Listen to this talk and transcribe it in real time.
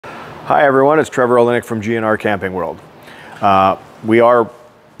Hi everyone, it's Trevor Olenek from GNR Camping World. We are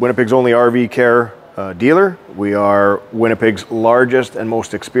Winnipeg's only RV care dealer. We are Winnipeg's largest and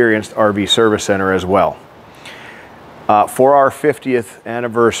most experienced RV service center as well. For our 50th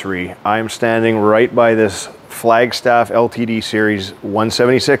anniversary, I'm standing right by this Flagstaff LTD Series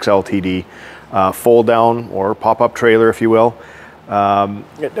 176 LTD, fold down or pop-up trailer if you will.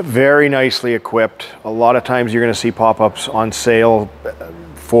 Very nicely equipped. A lot of times you're going to see pop-ups on sale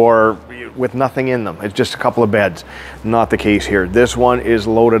with nothing in them. It's just a couple of beds. Not the case here. This one is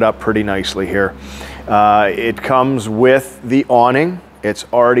loaded up pretty nicely here. It comes with the awning. It's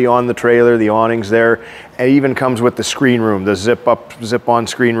already on the trailer. The awning's there. It even comes with the screen room, the zip-up, zip-on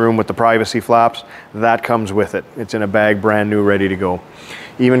screen room with the privacy flaps. That comes with it. It's in a bag, brand new, ready to go.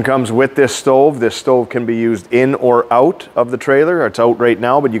 Even comes with this stove. This stove can be used in or out of the trailer. It's out right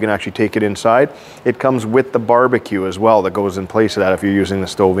now, but you can actually take it inside. It comes with the barbecue as well that goes in place of that if you're using the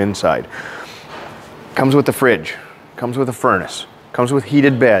stove inside. Comes with the fridge. Comes with a furnace. Comes with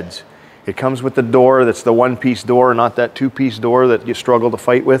heated beds. It comes with the door that's the one-piece door, not that two-piece door that you struggle to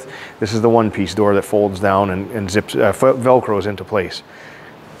fight with. This is the one-piece door that folds down and zips, velcros into place.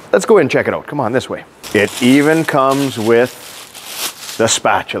 Let's go ahead and check it out. Come on, this way. It even comes with the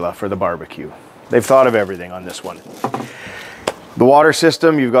spatula for the barbecue. They've thought of everything on this one. The water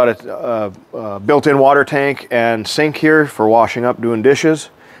system, you've got a built-in water tank and sink here for washing up, doing dishes.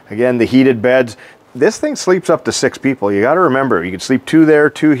 Again, the heated beds. This thing sleeps up to 6 people. You got to remember, you can sleep 2 there,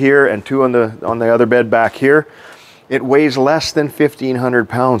 2 here, and 2 on the other bed back here. It weighs less than 1,500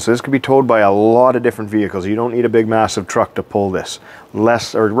 pounds, so this could be towed by a lot of different vehicles. You don't need a big, massive truck to pull this.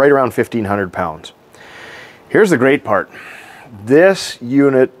 Less, or right around 1,500 pounds. Here's the great part. This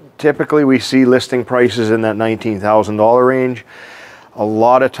unit, typically we see listing prices in that $19,000 range. A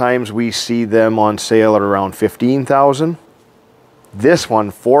lot of times we see them on sale at around $15,000. This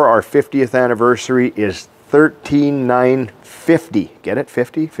one for our 50th anniversary is $13,950. Get it?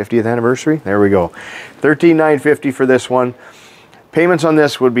 50th anniversary? There we go. $13,950 for this one. Payments on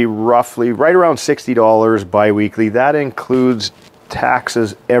this would be roughly right around $60 bi-weekly. That includes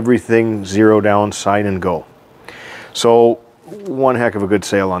taxes, everything, zero down, sign and go. So one heck of a good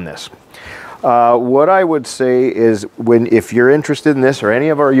sale on this. What I would say is if you're interested in this or any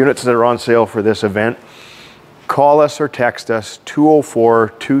of our units that are on sale for this event, call us or text us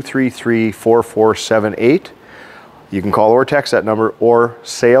 204-233-4478. You can call or text that number, or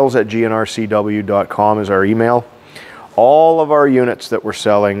sales@gnrcw.com is our email. All of our units that we're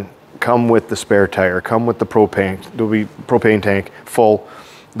selling come with the spare tire, come with the propane. There'll be propane tank full.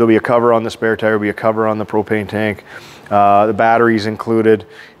 There'll be a cover on the spare tire, there'll be a cover on the propane tank. The battery's included.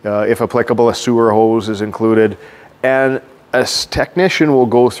 If applicable, a sewer hose is included. And a technician will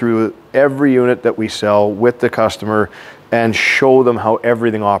go through every unit that we sell with the customer and show them how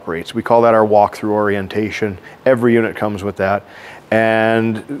everything operates. We call that our walkthrough orientation. Every unit comes with that,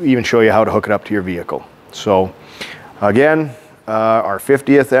 and even show you how to hook it up to your vehicle. So again, our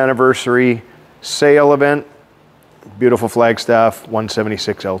 50th anniversary sale event, beautiful Flagstaff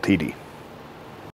 176 LTD.